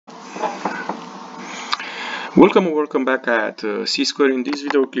Welcome back at C-Square. In this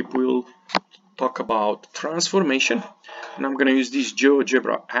video clip we'll talk about transformation, and I'm gonna use this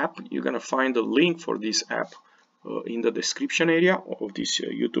GeoGebra app. You're gonna find the link for this app in the description area of this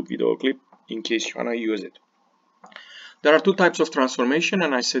YouTube video clip in case you wanna use it. There are two types of transformation,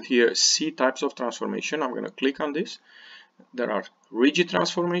 and I said here C types of transformation. I'm gonna click on this. There are rigid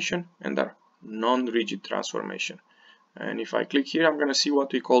transformation and there are non-rigid transformation. And if I click here, I'm gonna see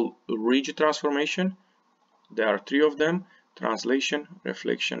what we call rigid transformation. There are three of them: translation,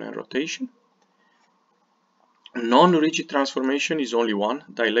 reflection, and rotation. Non-rigid transformation is only one,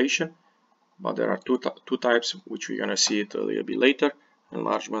 dilation, but there are two types, which we're going to see it a little bit later: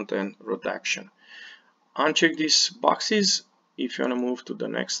 enlargement and reduction. Uncheck these boxes if you want to move to the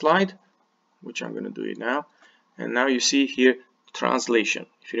next slide, which I'm going to do it now. And now you see here translation.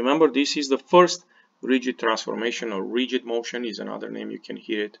 If you remember, this is the first rigid transformation, or rigid motion is another name, you can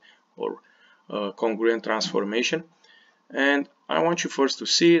hear it, or congruent transformation. And I want you first to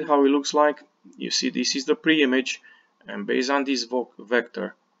see it, how it looks like. You see, this is the pre-image, and based on this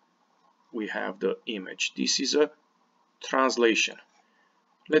vector we have the image. This is a translation.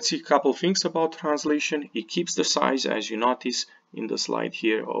 Let's see a couple things about translation. It keeps the size, as you notice in the slide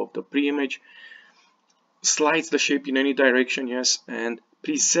here, of the pre-image, slides the shape in any direction, yes, and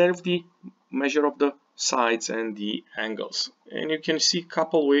preserve the measure of the sides and the angles. And you can see a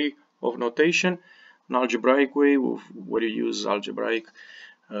couple ways of notation: an algebraic way where you use algebraic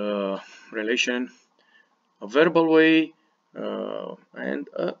relation, a verbal way, and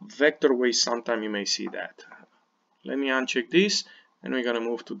a vector way. Sometime you may see that. Let me uncheck this, and we're gonna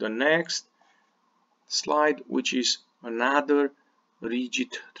move to the next slide, which is another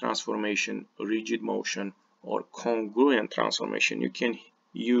rigid transformation, rigid motion, or congruent transformation. You can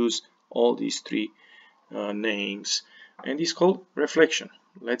use all these three names, and it's called reflection.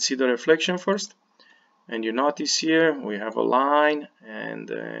 Let's see the reflection first. And you notice here we have a line, and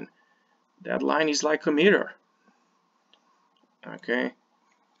then that line is like a mirror. Okay.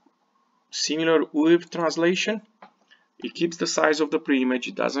 Similar with translation. It keeps the size of the pre-image,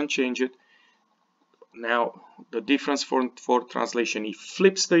 it doesn't change it. Now the difference for translation, it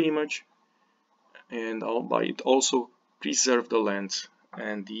flips the image, and but it also preserves the length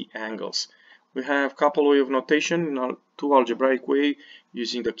and the angles. We have a couple way of notation in two algebraic way,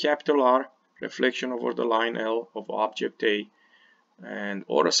 using the capital R, reflection over the line L of object A, and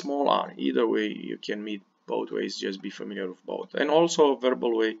or a small r. Either way you can meet both ways, just be familiar with both. And also a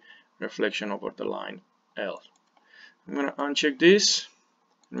verbal way, reflection over the line L. I'm going to uncheck this,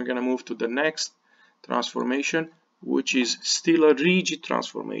 and we're going to move to the next transformation, which is still a rigid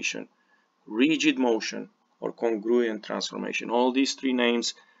transformation, rigid motion, or congruent transformation. All these three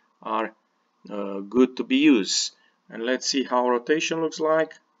names are good to be used. And let's see how rotation looks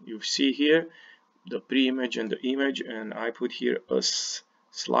like. You see here the pre-image and the image, and I put here a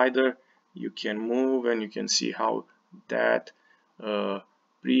slider. You can move, and you can see how that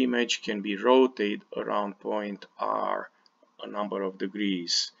pre-image can be rotated around point R a number of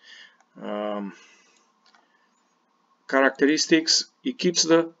degrees. Characteristics: it keeps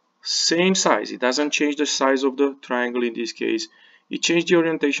the same size, it doesn't change the size of the triangle in this case. It changed the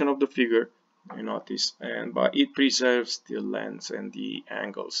orientation of the figure, you notice, but it preserves the length and the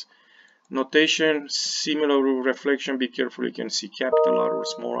angles. Notation similar with reflection. Be careful, you can see capital R or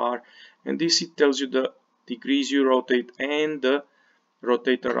small r, and this it tells you the degrees you rotate and the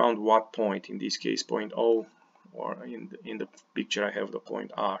rotate around what point, in this case point O, or in the picture I have the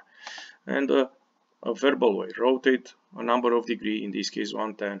point R. And a verbal way, rotate a number of degree, in this case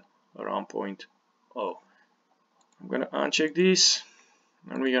 110, around point O. I'm gonna uncheck this,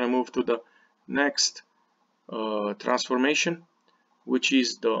 and we're gonna move to the next transformation, which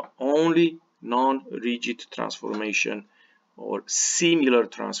is the only non-rigid transformation, or similar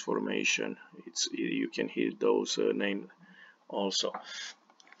transformation. You can hear those names also.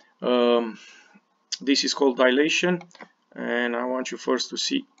 This is called dilation, and I want you first to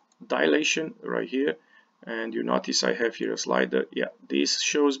see dilation right here. And you notice I have here a slider. Yeah, this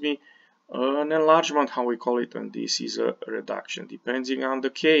shows me an enlargement, how we call it, and this is a reduction. Depending on the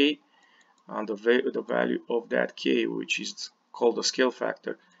K, on the value of that K, which is called the scale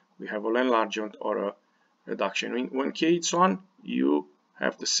factor, we have an enlargement or a reduction. When K is 1, you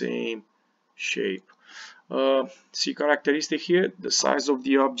have the same shape. See characteristic here, the size of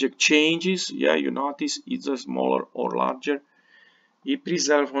the object changes. Yeah, you notice it's a smaller or larger. It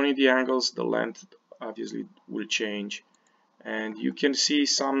preserves only the angles, the length obviously will change. And you can see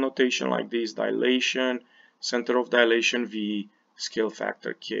some notation like this: dilation, center of dilation V, scale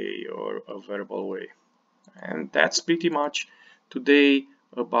factor K, or a verbal way. And that's pretty much today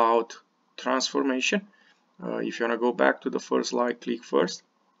about transformation. If you want to go back to the first slide, click first.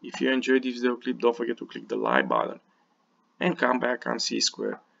 If you enjoyed this video clip, don't forget to click the like button and come back on C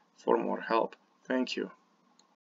Square for more help. Thank you.